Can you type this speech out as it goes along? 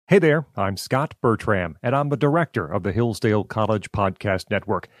Hey there, I'm Scott Bertram, and I'm the director of the Hillsdale College Podcast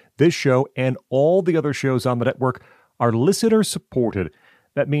Network. This show and all the other shows on the network are listener-supported.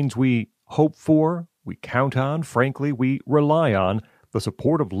 That means we hope for, we count on, frankly, we rely on the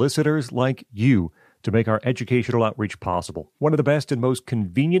support of listeners like you to make our educational outreach possible. One of the best and most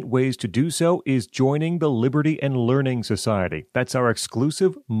convenient ways to do so is joining the Liberty and Learning Society. That's our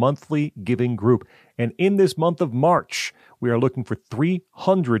exclusive monthly giving group. And in this month of March, we are looking for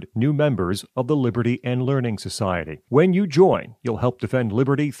 300 new members of the Liberty and Learning Society. When you join, you'll help defend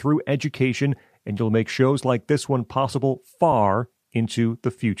liberty through education, and you'll make shows like this one possible far into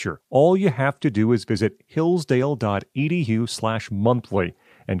the future. All you have to do is visit hillsdale.edu/monthly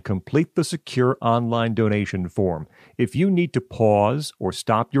and complete the secure online donation form. If you need to pause or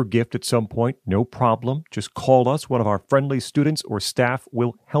stop your gift at some point, no problem. Just call us. One of our friendly students or staff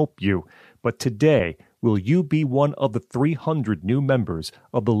will help you. But today, will you be one of the 300 new members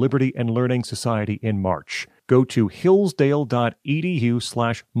of the Liberty and Learning Society in March? Go to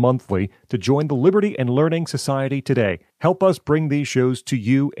hillsdale.edu/monthly to join the Liberty and Learning Society today. Help us bring these shows to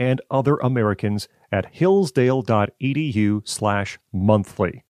you and other Americans at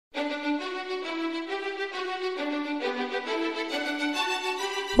hillsdale.edu/monthly.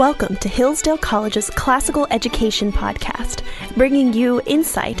 Welcome to Hillsdale College's Classical Education Podcast, bringing you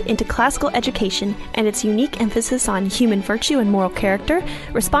insight into classical education and its unique emphasis on human virtue and moral character,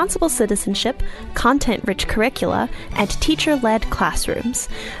 responsible citizenship, content-rich curricula, and teacher-led classrooms.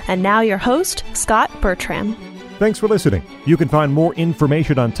 And now your host, Scott Bertram. Thanks for listening. You can find more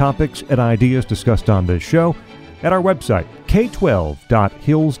information on topics and ideas discussed on this show at our website,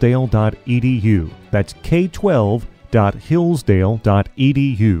 k12.hillsdale.edu. That's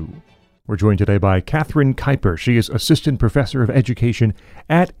k12.hillsdale.edu. We're joined today by Catherine Kuiper. She is Assistant Professor of Education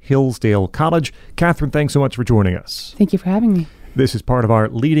at Hillsdale College. Catherine, thanks so much for joining us. Thank you for having me. This is part of our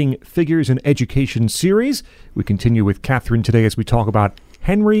Leading Figures in Education series. We continue with Catherine today as we talk about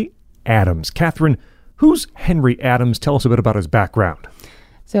Henry Adams. Catherine, who's Henry Adams? Tell us a bit about his background.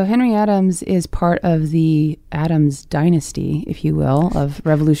 So Henry Adams is part of the Adams dynasty, if you will, of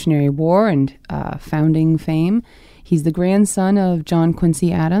Revolutionary War and founding fame. He's the grandson of John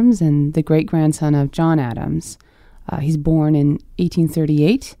Quincy Adams and the great-grandson of John Adams. He's born in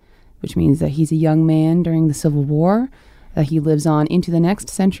 1838, which means that he's a young man during the Civil War. He lives on into the next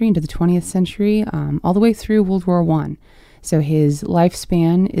century, into the 20th century, all the way through World War I. So his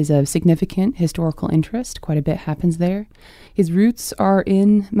lifespan is of significant historical interest. Quite a bit happens there. His roots are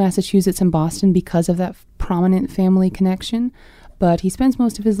in Massachusetts and Boston because of that prominent family connection, but he spends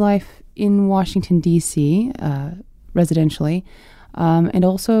most of his life in Washington, D.C., residentially, and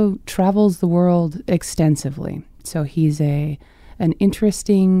also travels the world extensively. So he's an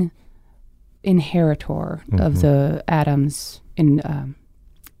interesting inheritor of the Adams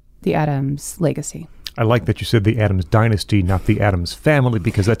the Adams legacy. I like that you said the Adams dynasty, not the Adams family,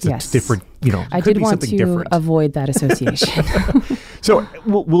 because that's a different, I did want to avoid that association. So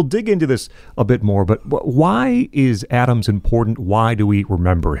we'll dig into this a bit more, but why is Adams important? Why do we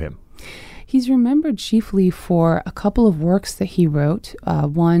remember him? He's remembered chiefly for a couple of works that he wrote.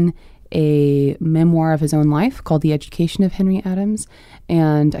 One, a memoir of his own life called The Education of Henry Adams,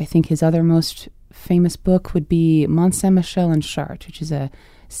 and I think his other most famous book would be Mont Saint-Michel and Chartres, which is a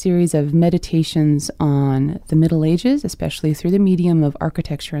series of meditations on the Middle Ages, especially through the medium of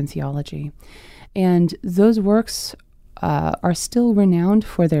architecture and theology. And those works are still renowned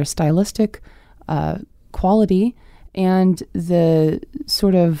for their stylistic quality and the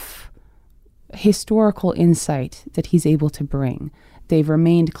sort of historical insight that he's able to bring. They've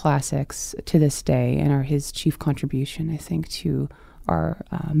remained classics to this day and are his chief contribution, I think, to our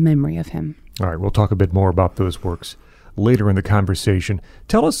memory of him. All right, we'll talk a bit more about those works later in the conversation.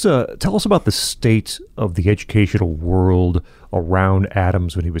 Tell us about the state of the educational world around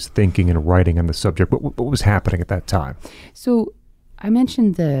Adams when he was thinking and writing on the subject. What was happening at that time? So I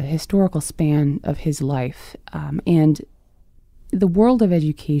mentioned the historical span of his life, and the world of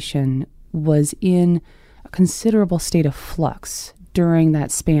education was in a considerable state of flux during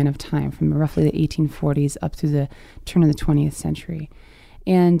that span of time, from roughly the 1840s up to the turn of the 20th century.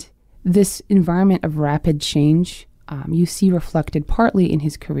 And this environment of rapid change you see reflected partly in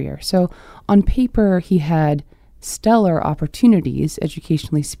his career. So on paper, he had stellar opportunities,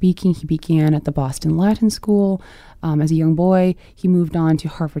 educationally speaking. He began at the Boston Latin School. As a young boy, he moved on to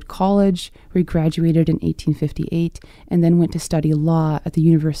Harvard College, where he graduated in 1858, and then went to study law at the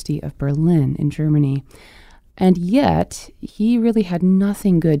University of Berlin in Germany. And yet, he really had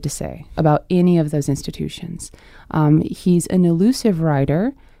nothing good to say about any of those institutions. He's an elusive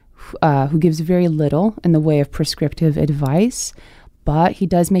writer who gives very little in the way of prescriptive advice, But he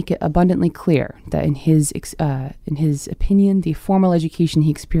does make it abundantly clear that in his opinion, the formal education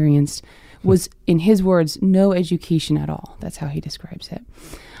he experienced was, in his words, no education at all. That's how he describes it.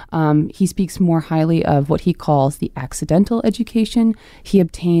 He speaks more highly of what he calls the accidental education he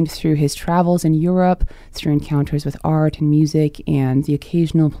obtained through his travels in Europe, through encounters with art and music, and the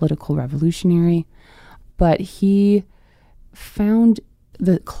occasional political revolutionary. But he found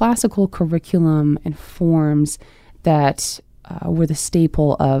the classical curriculum and forms that were the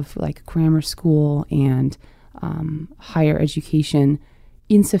staple of like grammar school and higher education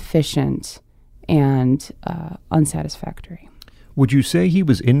insufficient and unsatisfactory. Would you say he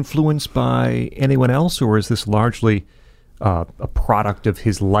was influenced by anyone else, or is this largely a product of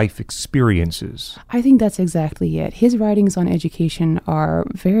his life experiences? I think that's exactly it. His writings on education are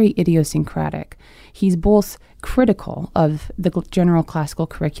very idiosyncratic. He's both critical of the general classical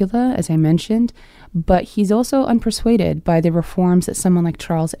curricula, as I mentioned, but he's also unpersuaded by the reforms that someone like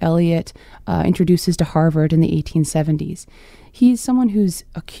Charles Eliot introduces to Harvard in the 1870s. He's someone who's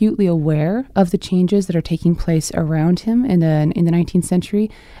acutely aware of the changes that are taking place around him in the 19th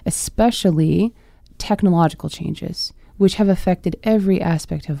century, especially technological changes, which have affected every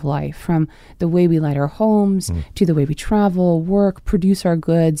aspect of life, from the way we light our homes to the way we travel, work, produce our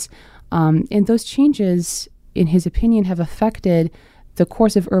goods. And those changes, in his opinion, have affected the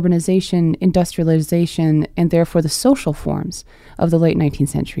course of urbanization, industrialization, and therefore the social forms of the late 19th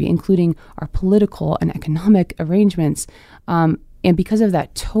century, including our political and economic arrangements. And because of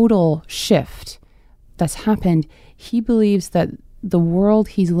that total shift that's happened, he believes that the world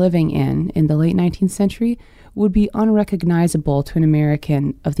he's living in the late 19th century would be unrecognizable to an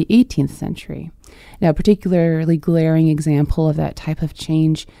American of the 18th century. Now, a particularly glaring example of that type of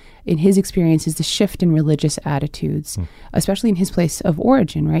change in his experience is the shift in religious attitudes, especially in his place of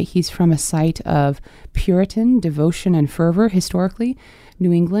origin, right? He's from a site of Puritan devotion and fervor, historically,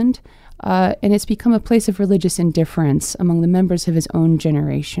 New England, and it's become a place of religious indifference among the members of his own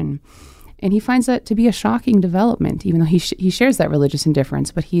generation. And he finds that to be a shocking development, even though he shares that religious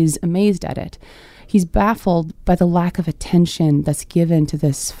indifference, but he's amazed at it. He's baffled by the lack of attention that's given to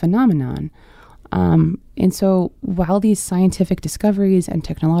this phenomenon. And so while these scientific discoveries and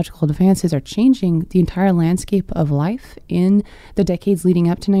technological advances are changing the entire landscape of life in the decades leading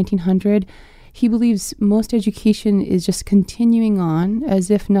up to 1900, he believes most education is just continuing on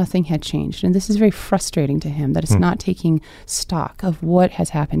as if nothing had changed. And this is very frustrating to him, that it's not taking stock of what has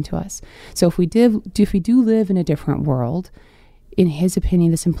happened to us. So if we do live in a different world, in his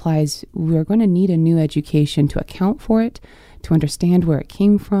opinion, this implies we're going to need a new education to account for it, to understand where it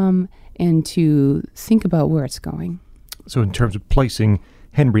came from, and to think about where it's going. So in terms of placing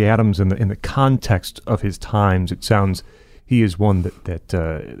Henry Adams in the context of his times, it sounds he is one that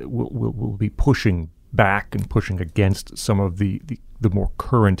will be pushing back and pushing against some of the more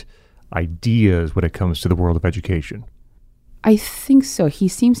current ideas when it comes to the world of education. I think so. He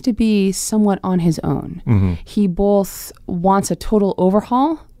seems to be somewhat on his own. Mm-hmm. He both wants a total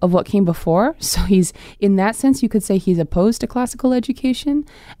overhaul of what came before. So he's, in that sense, you could say he's opposed to classical education.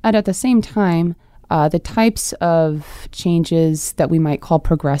 And at the same time, the types of changes that we might call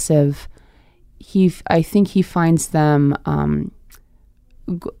progressive, I think he finds them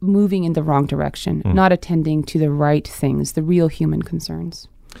moving in the wrong direction, not attending to the right things, the real human concerns.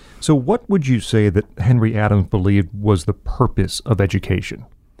 So what would you say that Henry Adams believed was the purpose of education?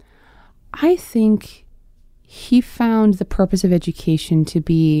 I think he found the purpose of education to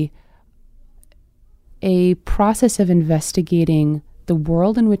be a process of investigating the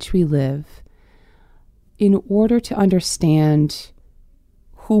world in which we live in order to understand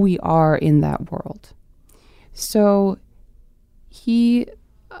who we are in that world. So he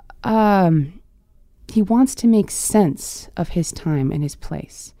wants to make sense of his time and his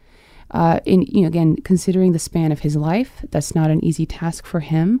place. Again, considering the span of his life, that's not an easy task for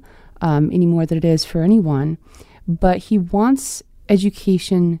him any more than it is for anyone. But he wants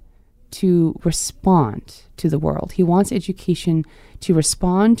education to respond to the world. He wants education to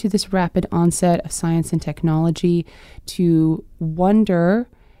respond to this rapid onset of science and technology, to wonder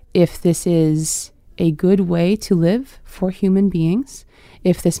if this is a good way to live for human beings,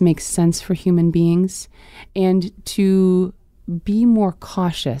 if this makes sense for human beings, and to be more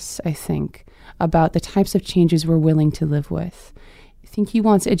cautious, I think, about the types of changes we're willing to live with. I think he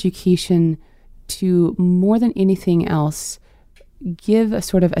wants education to, more than anything else, give a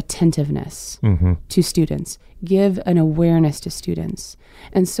sort of attentiveness to students, give an awareness to students.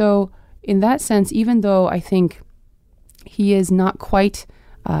 And so in that sense, even though I think he is not quite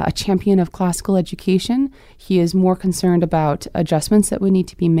a champion of classical education, he is more concerned about adjustments that would need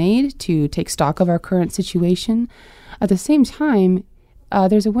to be made to take stock of our current situation. At the same time,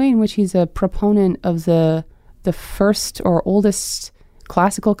 there's a way in which he's a proponent of the first or oldest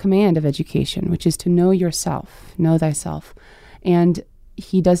classical command of education, which is to know yourself, know thyself. And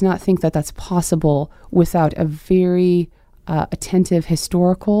he does not think that that's possible without a very attentive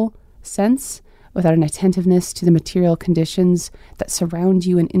historical sense, without an attentiveness to the material conditions that surround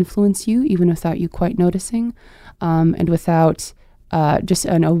you and influence you, even without you quite noticing, and without just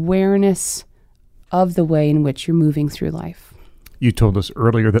an awareness of the way in which you're moving through life. You told us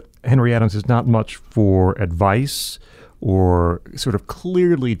earlier that Henry Adams is not much for advice or sort of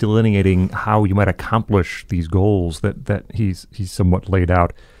clearly delineating how you might accomplish these goals that he's somewhat laid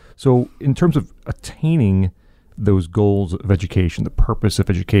out. So in terms of attaining those goals of education, the purpose of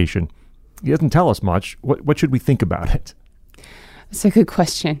education, he doesn't tell us much. What should we think about it? That's a good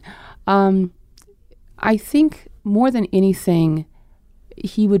question. I think more than anything,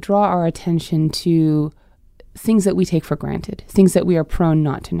 he would draw our attention to things that we take for granted, things that we are prone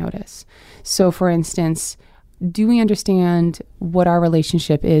not to notice. So, for instance, do we understand what our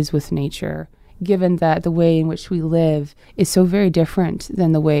relationship is with nature, given that the way in which we live is so very different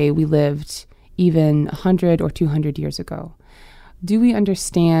than the way we lived even 100 or 200 years ago? Do we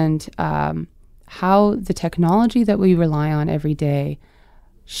understand how the technology that we rely on every day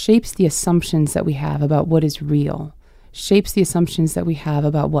shapes the assumptions that we have about what is real, shapes the assumptions that we have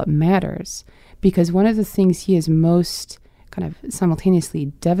about what matters? Because one of the things he is most kind of simultaneously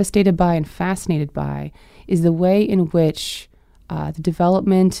devastated by and fascinated by is the way in which the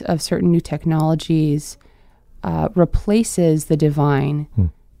development of certain new technologies replaces the divine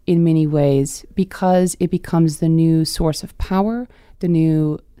in many ways, because it becomes the new source of power, the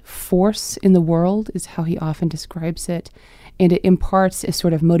new force in the world is how he often describes it. And it imparts a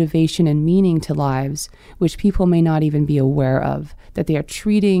sort of motivation and meaning to lives, which people may not even be aware of, that they are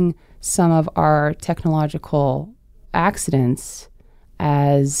treating some of our technological accidents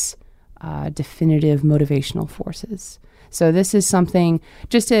as definitive motivational forces. So this is something,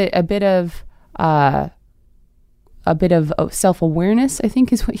 just a bit of self-awareness, I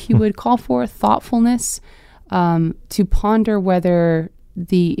think is what he would call for, thoughtfulness, to ponder whether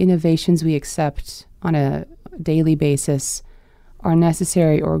the innovations we accept on a daily basis are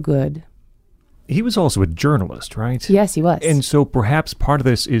necessary or good. He was also a journalist, right? Yes, he was. And so perhaps part of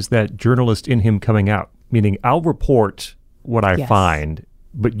this is that journalist in him coming out, meaning I'll report what I find,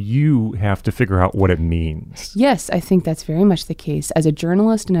 but you have to figure out what it means. Yes, I think that's very much the case. As a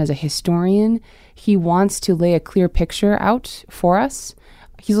journalist and as a historian, he wants to lay a clear picture out for us.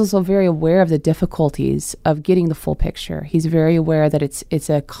 He's also very aware of the difficulties of getting the full picture. He's very aware that it's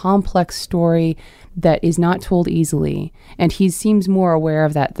a complex story that is not told easily, and he seems more aware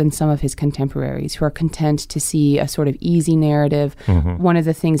of that than some of his contemporaries who are content to see a sort of easy narrative. One of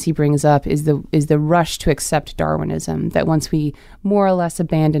the things he brings up is the rush to accept Darwinism, that once we more or less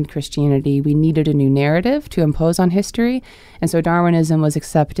abandoned Christianity, we needed a new narrative to impose on history, and so Darwinism was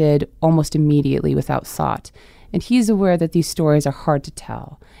accepted almost immediately without thought. And he's aware that these stories are hard to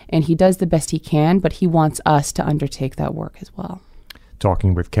tell, and he does the best he can, but he wants us to undertake that work as well.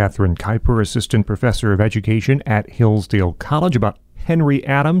 Talking with Katherine Kuiper, Assistant Professor of Education at Hillsdale College, about Henry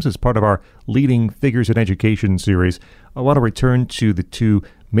Adams as part of our Leading Figures in Education series. I want to return to the two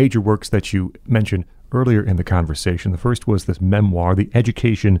major works that you mentioned earlier in the conversation. The first was this memoir, The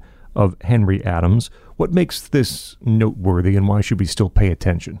Education of Henry Adams. What makes this noteworthy, and why should we still pay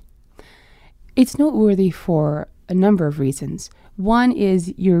attention? It's noteworthy for a number of reasons. One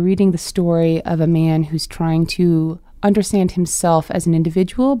is you're reading the story of a man who's trying to understand himself as an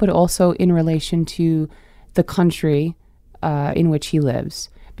individual, but also in relation to the country in which he lives,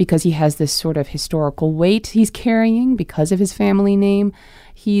 because he has this sort of historical weight he's carrying because of his family name.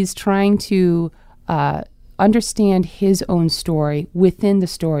 He's trying to understand his own story within the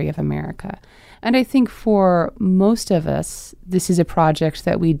story of America. And I think for most of us, this is a project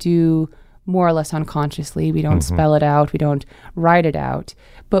that we do more or less unconsciously. We don't spell it out. We don't write it out.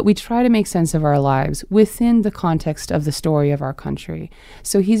 But we try to make sense of our lives within the context of the story of our country.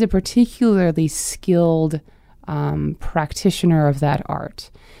 So he's a particularly skilled practitioner of that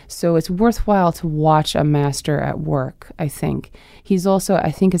art. So it's worthwhile to watch a master at work, I think. He's also,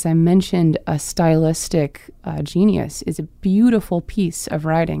 I think, as I mentioned, a stylistic genius. It's a beautiful piece of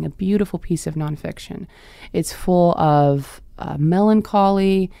writing, a beautiful piece of nonfiction. It's full of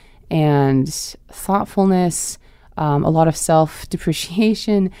melancholy and thoughtfulness, a lot of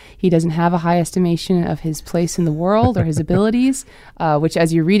self-depreciation. He doesn't have a high estimation of his place in the world or his abilities, which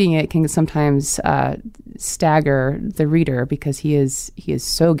as you're reading it can sometimes stagger the reader because he is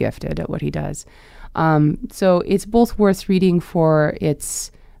so gifted at what he does. So it's both worth reading for its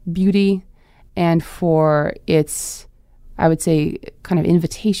beauty and for its, I would say, kind of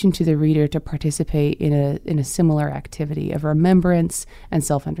invitation to the reader to participate in a similar activity of remembrance and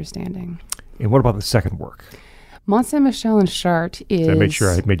self-understanding. And what about the second work? Mont Saint-Michel and Chartres is... So I made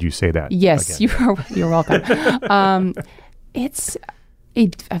sure I made you say that. Yes, again. you're welcome. It's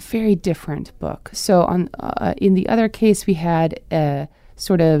a very different book. So in the other case, we had a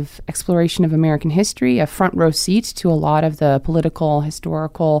sort of exploration of American history, a front row seat to a lot of the political,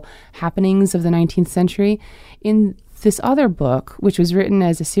 historical happenings of the 19th century. In this other book, which was written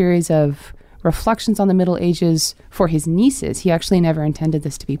as a series of reflections on the Middle Ages for his nieces, he actually never intended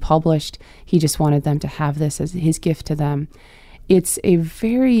this to be published. He just wanted them to have this as his gift to them. It's a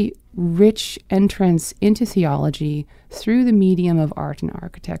very rich entrance into theology through the medium of art and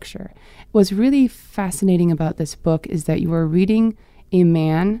architecture. What's really fascinating about this book is that you are reading a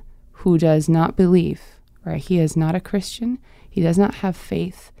man who does not believe, right? He is not a Christian. He does not have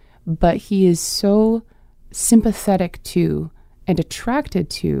faith, but he is so sympathetic to and attracted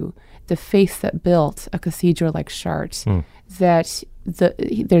to the faith that built a cathedral like Chartres, that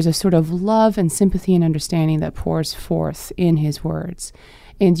there's a sort of love and sympathy and understanding that pours forth in his words.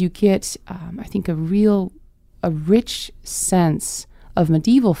 And you get, I think, a rich sense of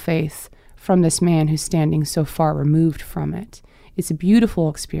medieval faith from this man who's standing so far removed from it. It's a beautiful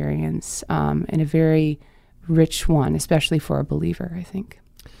experience and a very rich one, especially for a believer, I think.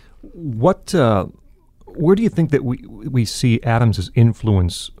 Where do you think that we see Adams's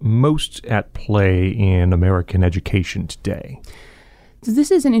influence most at play in American education today? So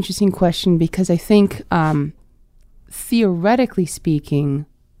this is an interesting question because I think, theoretically speaking,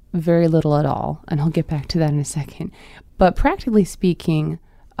 very little at all, and I'll get back to that in a second. But practically speaking,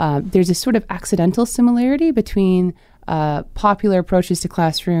 there's a sort of accidental similarity between popular approaches to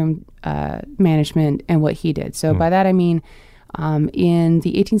classroom management and what he did. So by that I mean, in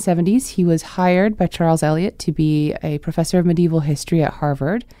the 1870s, he was hired by Charles Eliot to be a professor of medieval history at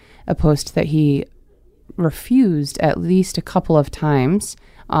Harvard, a post that he refused at least a couple of times,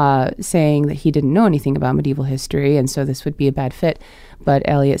 saying that he didn't know anything about medieval history, and so this would be a bad fit. But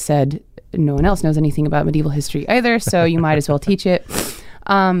Eliot said, no one else knows anything about medieval history either, so you might as well teach it.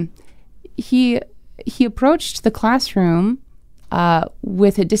 He approached the classroom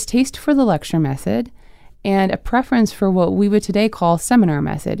with a distaste for the lecture method and a preference for what we would today call seminar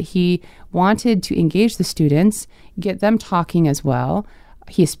method. He wanted to engage the students, get them talking as well.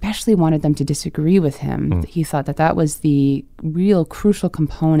 He especially wanted them to disagree with him. He thought that was the real crucial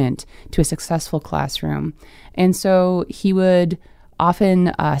component to a successful classroom. And so he would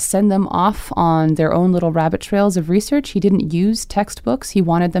often send them off on their own little rabbit trails of research. He didn't use textbooks. He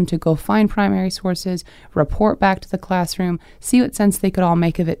wanted them to go find primary sources, report back to the classroom, see what sense they could all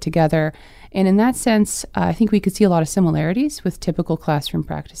make of it together. And in that sense, I think we could see a lot of similarities with typical classroom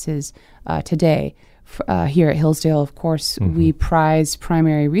practices today. Here at Hillsdale, of course, we prize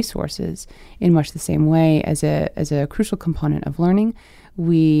primary resources in much the same way as a crucial component of learning.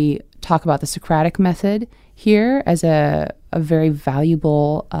 We talk about the Socratic method here as a very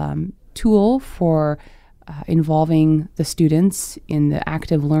valuable tool for involving the students in the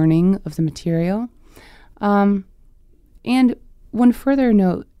active learning of the material. And one further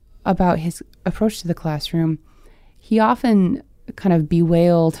note about his approach to the classroom, he often kind of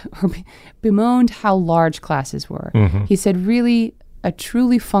bewailed or bemoaned how large classes were. He said, really, a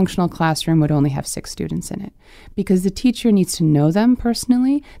truly functional classroom would only have 6 students in it because the teacher needs to know them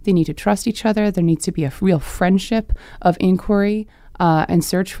personally. They need to trust each other. There needs to be a real friendship of inquiry and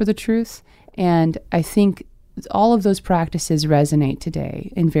search for the truth. And I think all of those practices resonate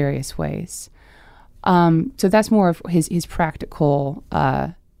today in various ways. So that's more of his practical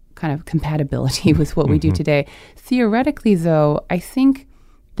kind of compatibility with what we do today. Theoretically, though, I think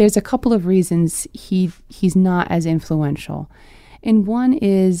there's a couple of reasons he's not as influential. And one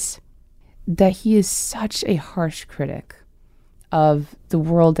is that he is such a harsh critic of the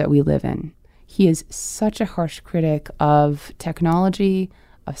world that we live in. He is such a harsh critic of technology,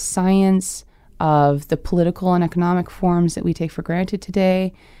 of science, of the political and economic forms that we take for granted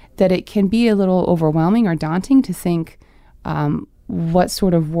today, that it can be a little overwhelming or daunting to think what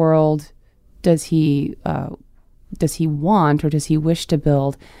sort of world does he want or does he wish to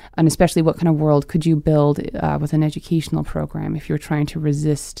build, and especially what kind of world could you build with an educational program if you're trying to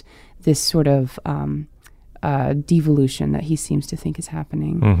resist this sort of devolution that he seems to think is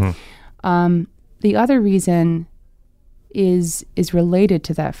happening. The other reason is related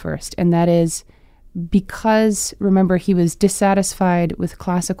to that first, and that is because, remember, he was dissatisfied with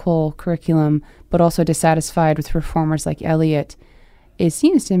classical curriculum, but also dissatisfied with reformers like Eliot. It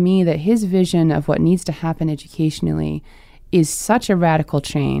seems to me that his vision of what needs to happen educationally is such a radical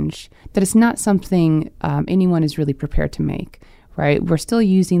change that it's not something anyone is really prepared to make, right? We're still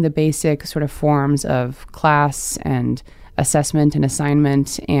using the basic sort of forms of class and assessment and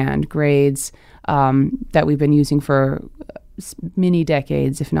assignment and grades that we've been using for many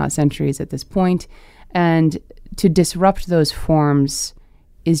decades, if not centuries at this point. And to disrupt those forms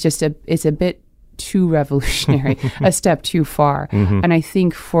is just it's a bit too revolutionary, a step too far. And I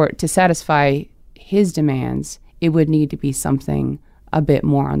think to satisfy his demands, it would need to be something a bit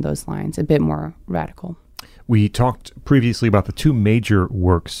more on those lines, a bit more radical. We talked previously about the two major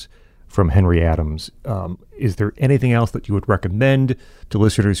works from Henry Adams. Is there anything else that you would recommend to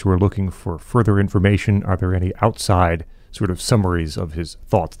listeners who are looking for further information? Are there any outside sort of summaries of his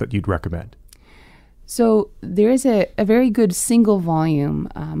thoughts that you'd recommend? So there is a very good single volume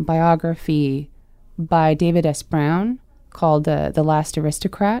biography by David S. Brown called The Last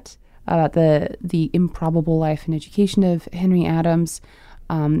Aristocrat, about the improbable life and education of Henry Adams.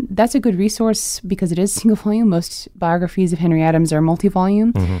 That's a good resource because it is single volume. Most biographies of Henry Adams are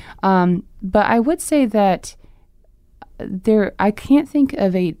multi-volume. But I would say that I can't think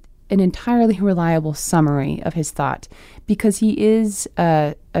of an entirely reliable summary of his thought, because he is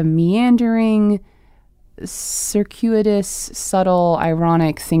a meandering, circuitous, subtle,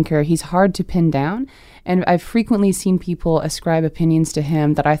 ironic thinker. He's hard to pin down. And I've frequently seen people ascribe opinions to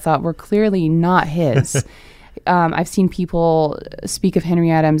him that I thought were clearly not his. I've seen people speak of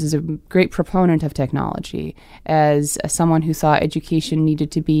Henry Adams as a great proponent of technology, as someone who thought education needed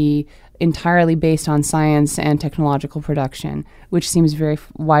to be entirely based on science and technological production, which seems very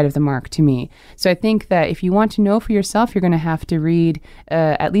wide of the mark to me. So I think that if you want to know for yourself, you're going to have to read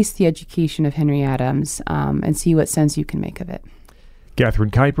at least The Education of Henry Adams and see what sense you can make of it.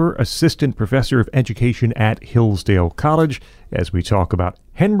 Katherine Kuiper, Assistant Professor of Education at Hillsdale College, as we talk about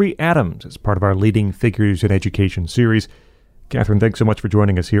Henry Adams as part of our Leading Figures in Education series. Katherine, thanks so much for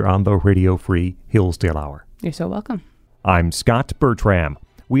joining us here on the Radio Free Hillsdale Hour. You're so welcome. I'm Scott Bertram.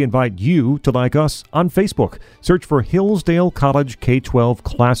 We invite you to like us on Facebook. Search for Hillsdale College K-12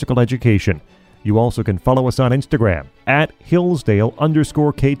 Classical Education. You also can follow us on Instagram at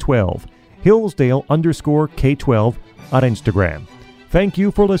Hillsdale_K12. Hillsdale_K12 on Instagram. Thank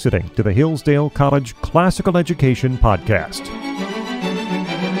you for listening to the Hillsdale College Classical Education Podcast.